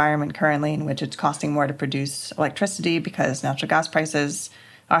an environment currently in which it's costing more to produce electricity because natural gas prices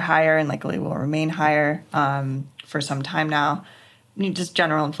are higher and likely will remain higher for some time now. Just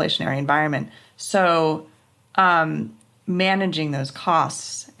general inflationary environment. So managing those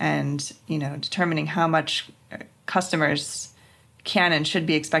costs and determining how much customers can and should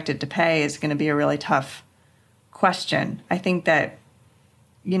be expected to pay is going to be a really tough question. I think that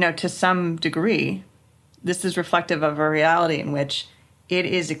to some degree, this is reflective of a reality in which it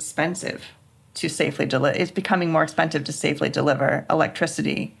is expensive to safely deliver. It's becoming more expensive to safely deliver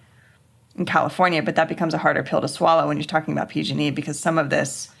electricity in California, but that becomes a harder pill to swallow when you're talking about PG&E because some of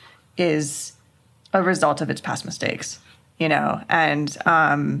this is a result of its past mistakes, and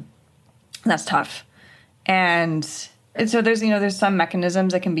that's tough. And so there's some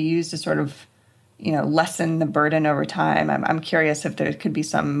mechanisms that can be used to sort of lessen the burden over time. I'm curious if there could be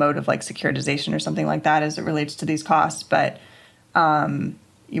some mode of like securitization or something like that as it relates to these costs, but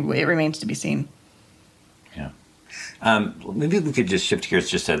it remains to be seen. Yeah. Maybe we could just shift gears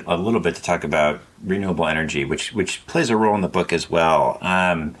just a little bit to talk about renewable energy, which plays a role in the book as well.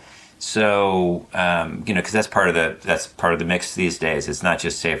 Because that's part of the mix these days. It's not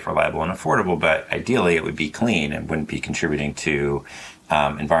just safe, reliable, and affordable, but ideally it would be clean and wouldn't be contributing to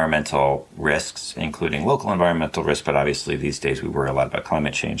environmental risks, including local environmental risks. But obviously, these days we worry a lot about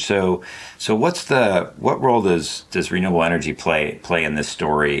climate change. So what role does renewable energy play in this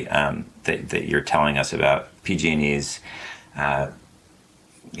story that you're telling us about PG&E's kind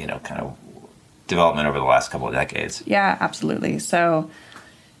of development over the last couple of decades? Yeah, absolutely. So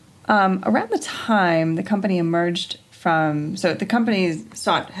around the time the company emerged the company has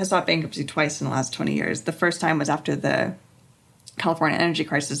sought bankruptcy twice in the last 20 years. The first time was after the California energy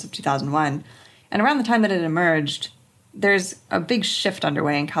crisis of 2001. And around the time that it emerged, there's a big shift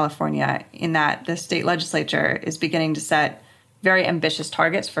underway in California in that the state legislature is beginning to set very ambitious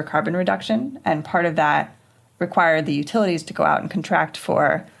targets for carbon reduction. And part of that required the utilities to go out and contract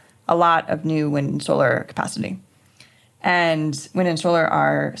for a lot of new wind and solar capacity. And wind and solar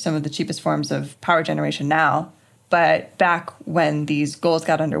are some of the cheapest forms of power generation now. But back when these goals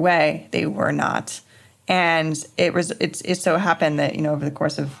got underway, they were not. And it so happened that, over the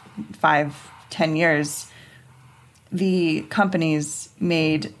course of 5-10 years, the companies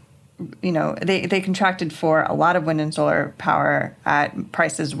made, they contracted for a lot of wind and solar power at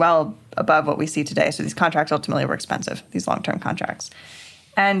prices well above what we see today. So these contracts ultimately were expensive, these long-term contracts.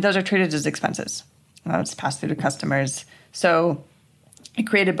 And those are treated as expenses. It's passed through to customers. So it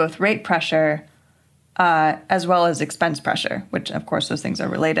created both rate pressure as well as expense pressure, which, of course, those things are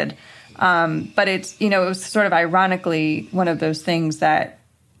related. But it was sort of ironically one of those things that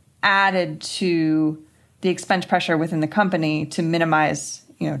added to the expense pressure within the company to minimize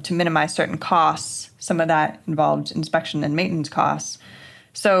certain costs. Some of that involved inspection and maintenance costs.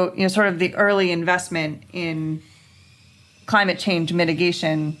 So, sort of the early investment in climate change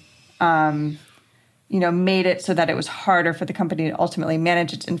mitigation, made it so that it was harder for the company to ultimately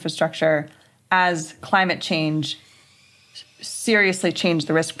manage its infrastructure as climate change seriously changed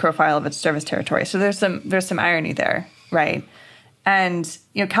the risk profile of its service territory. So there's some irony there, right? And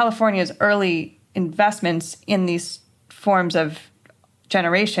California's early investments in these forms of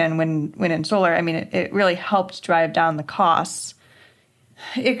generation, wind and solar, it really helped drive down the costs.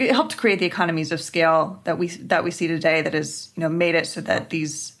 It helped create the economies of scale that we see today. That has made it so that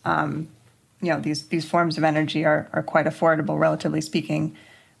these forms of energy are quite affordable, relatively speaking.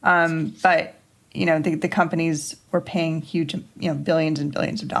 But the companies were paying huge, billions and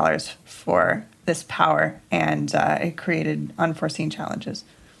billions of dollars for this power, and it created unforeseen challenges.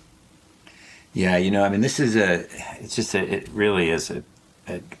 Yeah, it really is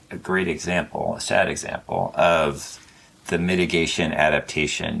a great example, a sad example of the mitigation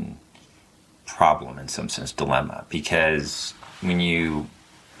adaptation problem, in some sense, dilemma, because when you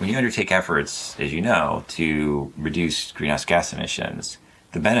undertake efforts, as you know, to reduce greenhouse gas emissions,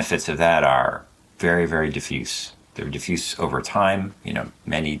 the benefits of that are very, very diffuse. They're diffuse over time,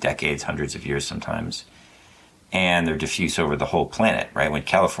 many decades, hundreds of years sometimes, and they're diffuse over the whole planet, right? When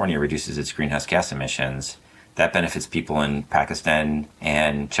California reduces its greenhouse gas emissions, that benefits people in Pakistan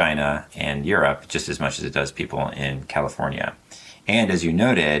and China and Europe just as much as it does people in California. And as you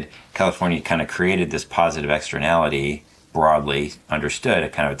noted, California kind of created this positive externality broadly understood, a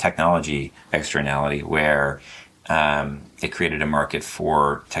kind of a technology externality where it created a market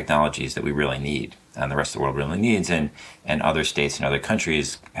for technologies that we really need and the rest of the world really needs. And other states and other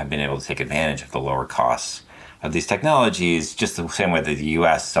countries have been able to take advantage of the lower costs of these technologies, just the same way that the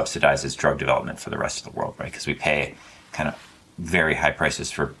U.S. subsidizes drug development for the rest of the world, right? Because we pay kind of very high prices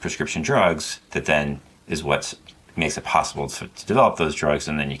for prescription drugs that then is what makes it possible to develop those drugs,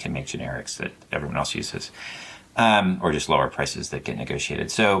 and then you can make generics that everyone else uses, or just lower prices that get negotiated.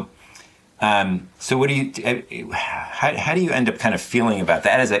 So what do you? How do you end up kind of feeling about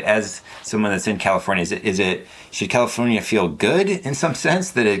that as someone that's in California? Should California feel good in some sense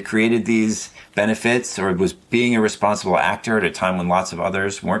that it created these benefits, or was being a responsible actor at a time when lots of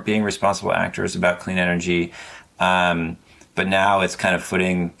others weren't being responsible actors about clean energy? But now it's kind of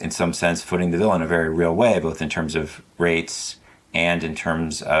footing the bill in a very real way, both in terms of rates and in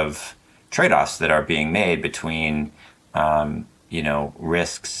terms of trade-offs that are being made between,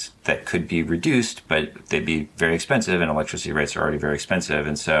 risks that could be reduced, but they'd be very expensive, and electricity rates are already very expensive.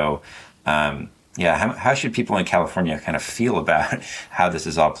 And so, how should people in California kind of feel about how this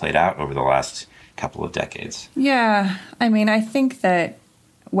has all played out over the last couple of decades? Yeah, I mean, I think that,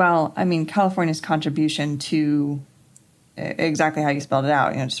 California's contribution to exactly how you spelled it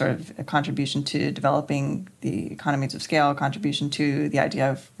out, sort of a contribution to developing the economies of scale, contribution to the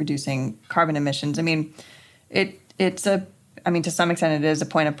idea of reducing carbon emissions. I mean, to some extent it is a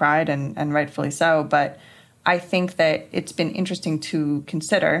point of pride and rightfully so, but I think that it's been interesting to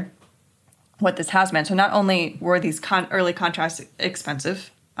consider what this has meant. So not only were these early contracts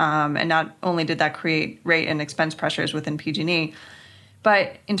expensive, and not only did that create rate and expense pressures within PG&E,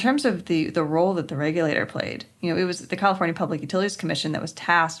 but in terms of the role that the regulator played, it was the California Public Utilities Commission that was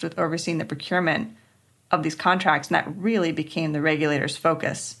tasked with overseeing the procurement of these contracts, and that really became the regulator's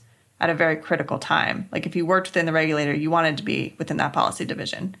focus at a very critical time. Like if you worked within the regulator, you wanted to be within that policy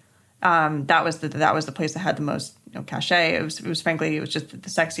division. That was the place that had the most cachet. It was just the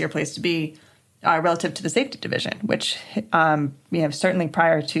sexier place to be relative to the safety division, which certainly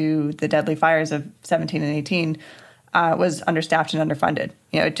prior to the deadly fires of 17 and 18. Was understaffed and underfunded.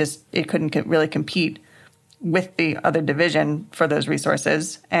 It couldn't really compete with the other division for those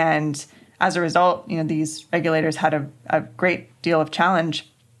resources. And as a result, these regulators had a great deal of challenge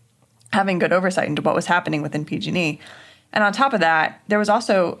having good oversight into what was happening within PG&E. And on top of that, there was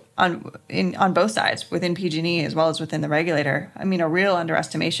also on both sides, within PG&E as well as within the regulator, a real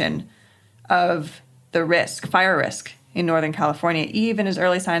underestimation of the fire risk in Northern California, even as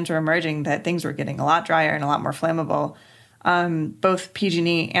early signs were emerging that things were getting a lot drier and a lot more flammable. Both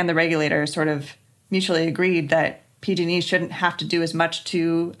PG&E and the regulator sort of mutually agreed that PG&E shouldn't have to do as much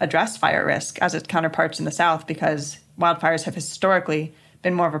to address fire risk as its counterparts in the South, because wildfires have historically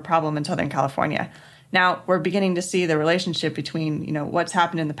been more of a problem in Southern California. Now, we're beginning to see the relationship between what's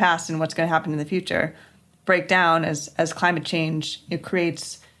happened in the past and what's going to happen in the future break down as climate change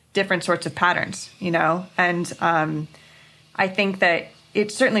creates different sorts of patterns, and I think that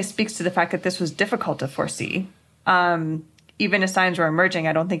it certainly speaks to the fact that this was difficult to foresee. Even as signs were emerging,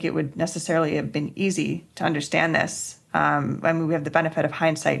 I don't think it would necessarily have been easy to understand this. We have the benefit of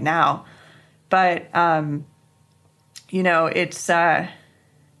hindsight now, but I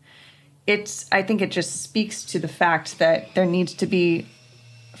think it just speaks to the fact that there needs to be,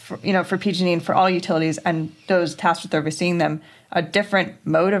 for PG&E and for all utilities and those tasked with overseeing them, a different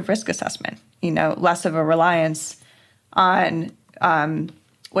mode of risk assessment. Less of a reliance on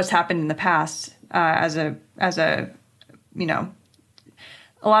what's happened in the past as a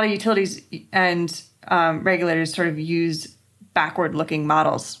lot of utilities and regulators sort of use backward-looking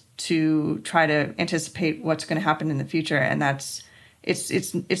models to try to anticipate what's going to happen in the future, and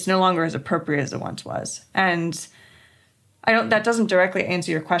it's no longer as appropriate as it once was. And that doesn't directly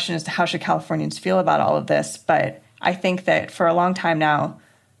answer your question as to how should Californians feel about all of this, but I think that for a long time now,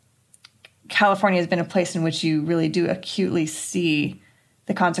 California has been a place in which you really do acutely see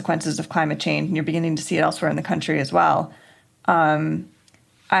the consequences of climate change, and you're beginning to see it elsewhere in the country as well.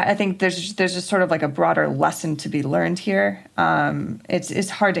 I think there's just sort of like a broader lesson to be learned here. It's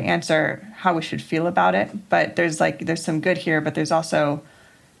hard to answer how we should feel about it, but there's some good here, but there's also,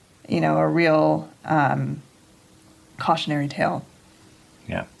 a real cautionary tale.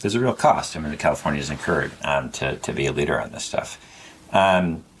 Yeah, there's a real cost. that California's incurred to be a leader on this stuff.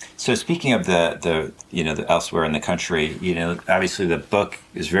 So speaking of the elsewhere in the country, obviously the book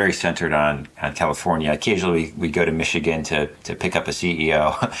is very centered on California. Occasionally we go to Michigan to pick up a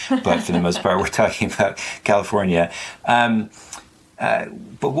CEO, but for the most part we're talking about California.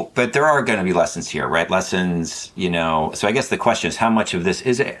 But there are going to be lessons here, right? Lessons, So I guess the question is, how much of this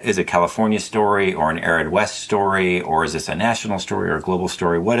is a California story or an arid West story, or is this a national story or a global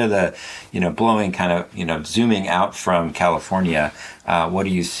story? What are the, blowing kind of, zooming out from California? What do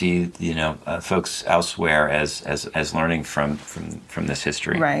you see, folks elsewhere as learning from this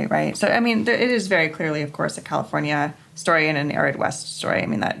history? Right. So, it is very clearly, of course, a California story and an arid West story.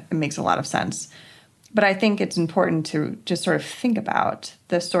 That makes a lot of sense. But I think it's important to just sort of think about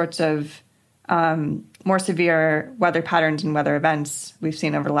the sorts of more severe weather patterns and weather events we've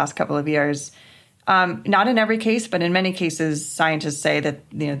seen over the last couple of years. Not in every case, but in many cases, scientists say that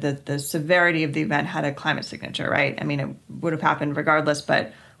the severity of the event had a climate signature, right? It would have happened regardless,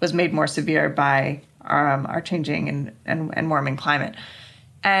 but was made more severe by our changing and warming climate.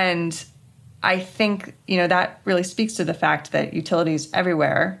 And I think, that really speaks to the fact that utilities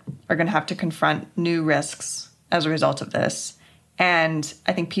everywhere are going to have to confront new risks as a result of this. And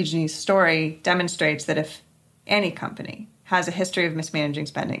I think PG&E's story demonstrates that if any company has a history of mismanaging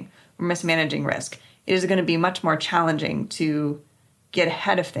spending or mismanaging risk, it is going to be much more challenging to get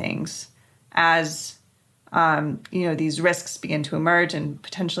ahead of things as, these risks begin to emerge, and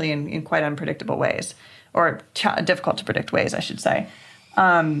potentially in quite unpredictable ways, or difficult to predict ways, I should say.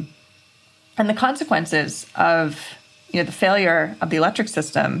 And the consequences of, the failure of the electric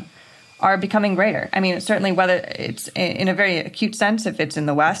system are becoming greater. Certainly whether it's in a very acute sense, if it's in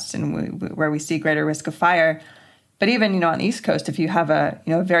the West and where we see greater risk of fire, but even, on the East Coast, if you have a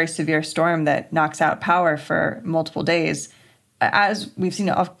very severe storm that knocks out power for multiple days, as we've seen,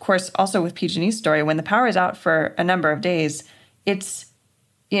 of course, also with PG&E's story, when the power is out for a number of days, it's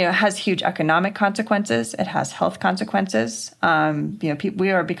it has huge economic consequences. It has health consequences.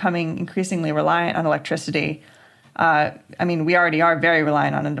 We are becoming increasingly reliant on electricity. We already are very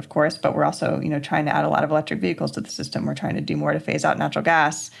reliant on it, of course, but we're also, trying to add a lot of electric vehicles to the system. We're trying to do more to phase out natural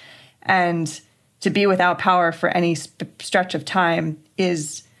gas. And to be without power for any stretch of time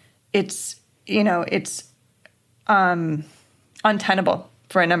it's untenable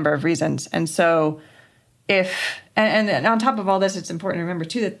for a number of reasons. And so And on top of all this, it's important to remember,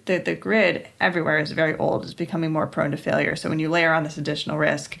 too, that the grid everywhere is very old. It's becoming more prone to failure. So when you layer on this additional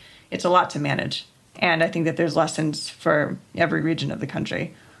risk, it's a lot to manage. And I think that there's lessons for every region of the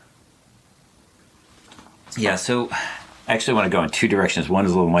country. Yeah, so I actually want to go in two directions. One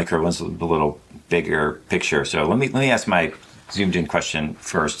is a little micro, one's a little bigger picture. So let me ask my zoomed-in question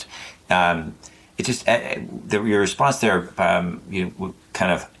first. It's just your response there,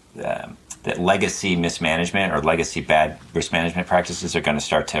 that legacy mismanagement or legacy bad risk management practices are going to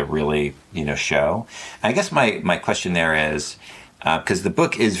start to really, show. I guess my question there is, because the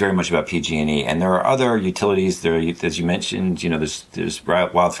book is very much about PG&E, and there are other utilities. There, as you mentioned, there's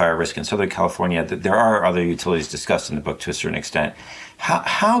wildfire risk in Southern California. There are other utilities discussed in the book to a certain extent.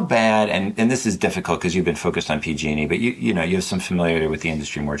 How bad, and this is difficult because you've been focused on PG&E, but you have some familiarity with the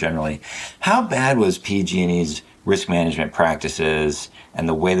industry more generally. How bad was PG&E's risk management practices and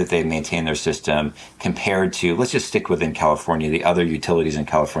the way that they maintain their system compared to, let's just stick within California, the other utilities in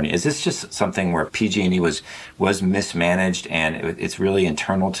California? Is this just something where PG&E was mismanaged and it's really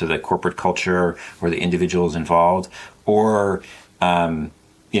internal to the corporate culture or the individuals involved, or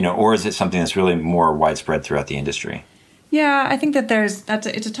is it something that's really more widespread throughout the industry? Yeah, I think that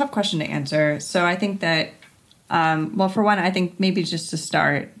it's a tough question to answer. So I think that, for one, I think maybe just to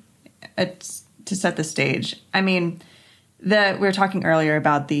start, to set the stage. We were talking earlier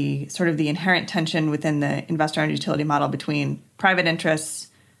about the sort of the inherent tension within the investor-owned utility model between private interests,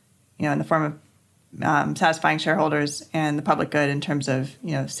 in the form of satisfying shareholders, and the public good in terms of,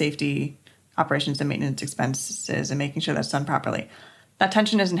 safety, operations and maintenance expenses, and making sure that's done properly. That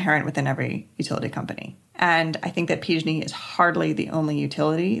tension is inherent within every utility company. And I think that PG&E is hardly the only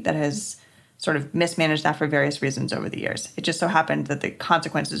utility that has sort of mismanaged that for various reasons over the years. It just so happened that the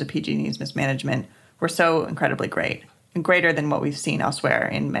consequences of PG&E's mismanagement were so incredibly great, and greater than what we've seen elsewhere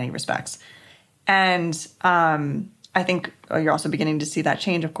in many respects. And I think you're also beginning to see that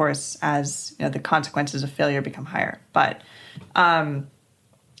change, of course, as the consequences of failure become higher. But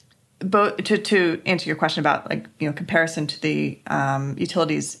to answer your question about comparison to the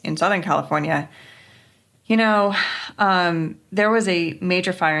utilities in Southern California, there was a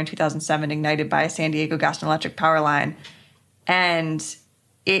major fire in 2007 ignited by a San Diego gas and electric power line. And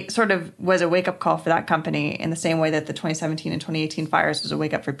it sort of was a wake-up call for that company in the same way that the 2017 and 2018 fires was a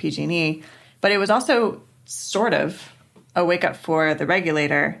wake-up for PG&E. But it was also sort of a wake-up for the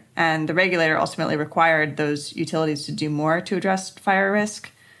regulator. And the regulator ultimately required those utilities to do more to address fire risk.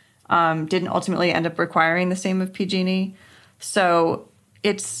 Didn't ultimately end up requiring the same of PG&E. So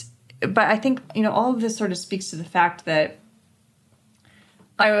but I think, all of this sort of speaks to the fact that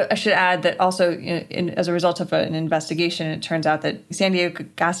I should add that also, as a result of an investigation, it turns out that San Diego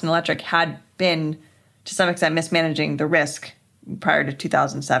Gas and Electric had been, to some extent, mismanaging the risk prior to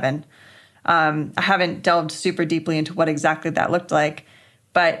 2007. I haven't delved super deeply into what exactly that looked like,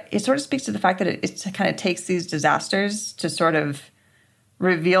 but it sort of speaks to the fact that it kind of takes these disasters to sort of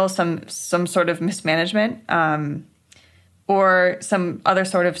reveal some sort of mismanagement or some other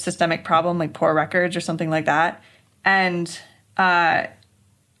sort of systemic problem like poor records or something like that. And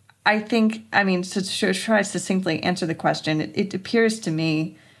I think, to try to succinctly answer the question, it appears to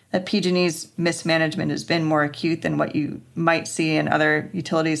me that PG&E's mismanagement has been more acute than what you might see in other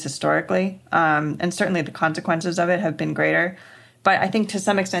utilities historically. And certainly the consequences of it have been greater. But I think to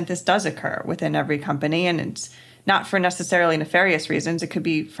some extent this does occur within every company, and it's not for necessarily nefarious reasons. It could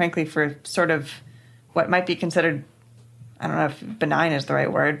be, frankly, for sort of what might be considered, I don't know if benign is the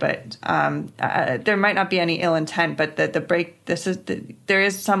right word, but there might not be any ill intent, but there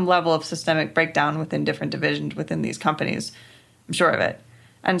is some level of systemic breakdown within different divisions within these companies. I'm sure of it.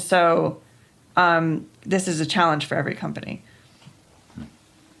 And so this is a challenge for every company.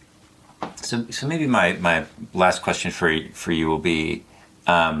 So maybe my last question for you will be,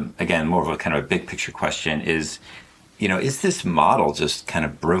 again, more of a kind of a big picture question is, is this model just kind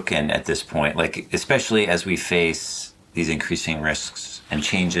of broken at this point? Like, especially as we face these increasing risks and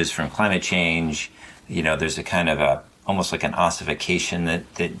changes from climate change, there's a kind of almost like an ossification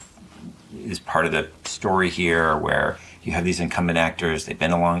that is part of the story here, where you have these incumbent actors. They've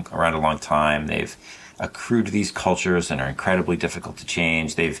been around a long time. They've accrued these cultures and are incredibly difficult to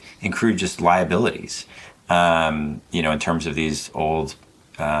change. They've accrued just liabilities, in terms of these old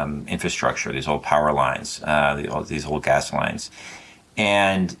infrastructure, these old power lines, these old gas lines.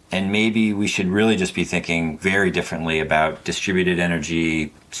 And maybe we should really just be thinking very differently about distributed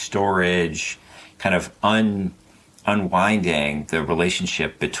energy, storage, kind of unwinding the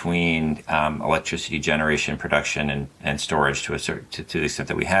relationship between electricity generation, production, and storage to the extent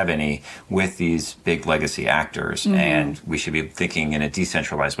that we have any, with these big legacy actors. Mm-hmm. And we should be thinking in a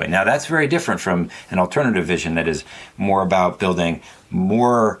decentralized way. Now, that's very different from an alternative vision that is more about building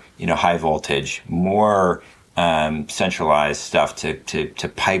more, high voltage, more centralized stuff to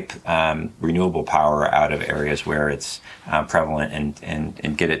pipe renewable power out of areas where it's prevalent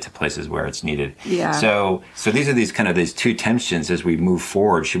and get it to places where it's needed. Yeah. So these are these two tensions as we move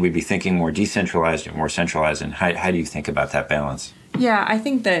forward. Should we be thinking more decentralized or more centralized? And how do you think about that balance? Yeah, I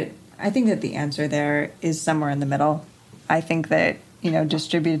think that the answer there is somewhere in the middle. I think that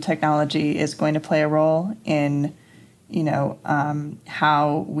distributed technology is going to play a role in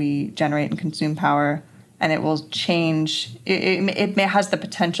how we generate and consume power. And it will change. It has the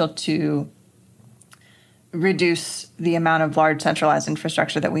potential to reduce the amount of large centralized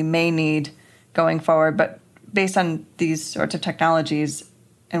infrastructure that we may need going forward. But based on these sorts of technologies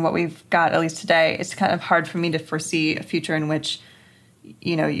and what we've got, at least today, it's kind of hard for me to foresee a future in which,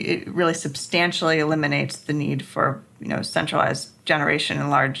 it really substantially eliminates the need for, centralized generation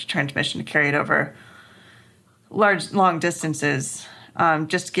and large transmission to carry it over long distances,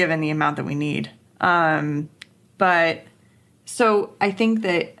 just given the amount that we need. But so I think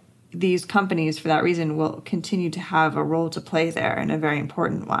that these companies, for that reason, will continue to have a role to play there, and a very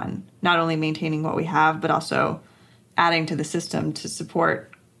important one, not only maintaining what we have, but also adding to the system to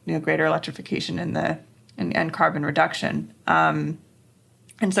support, greater electrification and carbon reduction. And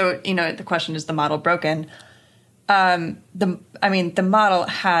so, the question, is the model broken? The model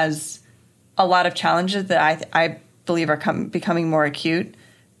has a lot of challenges that I believe are becoming more acute.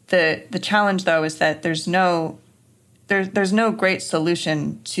 The challenge, though, is that there's no great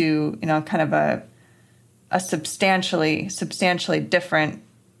solution to kind of a substantially different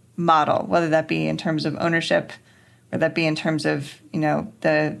model, whether that be in terms of ownership, or that be in terms of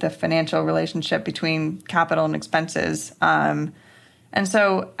the financial relationship between capital and expenses. And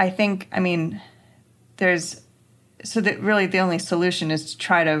so I think really the only solution is to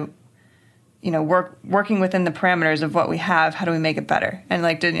try to working within the parameters of what we have. How do we make it better? And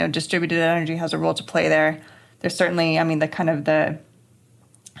distributed energy has a role to play there. There's certainly, the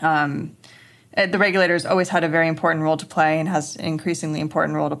regulators always had a very important role to play and has an increasingly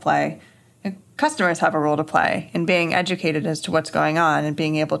important role to play. And customers have a role to play in being educated as to what's going on and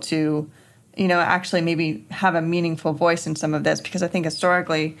being able to, actually maybe have a meaningful voice in some of this, because I think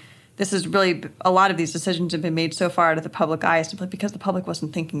historically, this is really, a lot of these decisions have been made so far out of the public eye simply because the public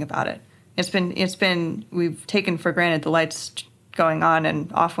wasn't thinking about it. We've taken for granted the lights going on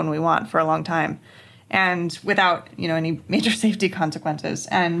and off when we want for a long time, and without, any major safety consequences.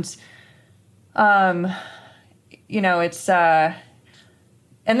 And, it's,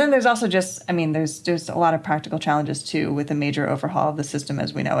 And then there's also just, I mean, there's a lot of practical challenges too with a major overhaul of the system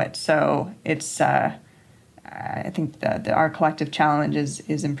as we know it. So it's, I think our collective challenge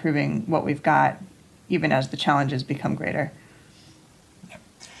is improving what we've got, even as the challenges become greater.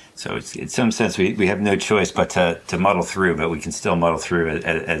 So it's in some sense we have no choice but to muddle through, but we can still muddle through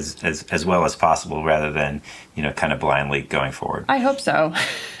as well as possible, rather than kind of blindly going forward. I hope so.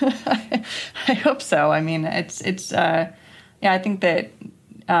 I hope so. I mean, it's yeah. I think that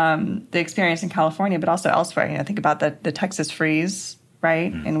the experience in California, but also elsewhere. Think about the Texas freeze,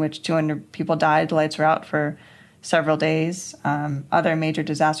 right, in which 200 people died. The lights were out for several days. Other major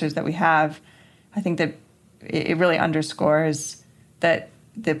disasters that we have. I think that it really underscores that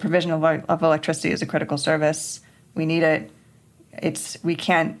the provision of electricity is a critical service. We need it. We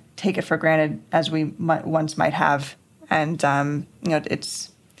can't take it for granted as we once might have. And,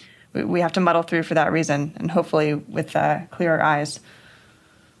 we have to muddle through for that reason, and hopefully with clearer eyes.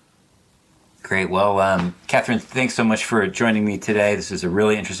 Great. Well, Katherine, thanks so much for joining me today. This is a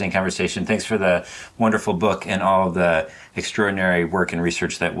really interesting conversation. Thanks for the wonderful book and all of the extraordinary work and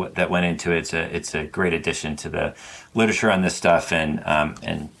research that went into it. It's a great addition to the literature on this stuff, and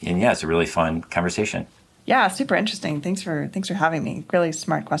yeah, it's a really fun conversation. Yeah, super interesting. Thanks for having me. Really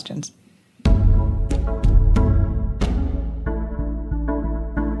smart questions.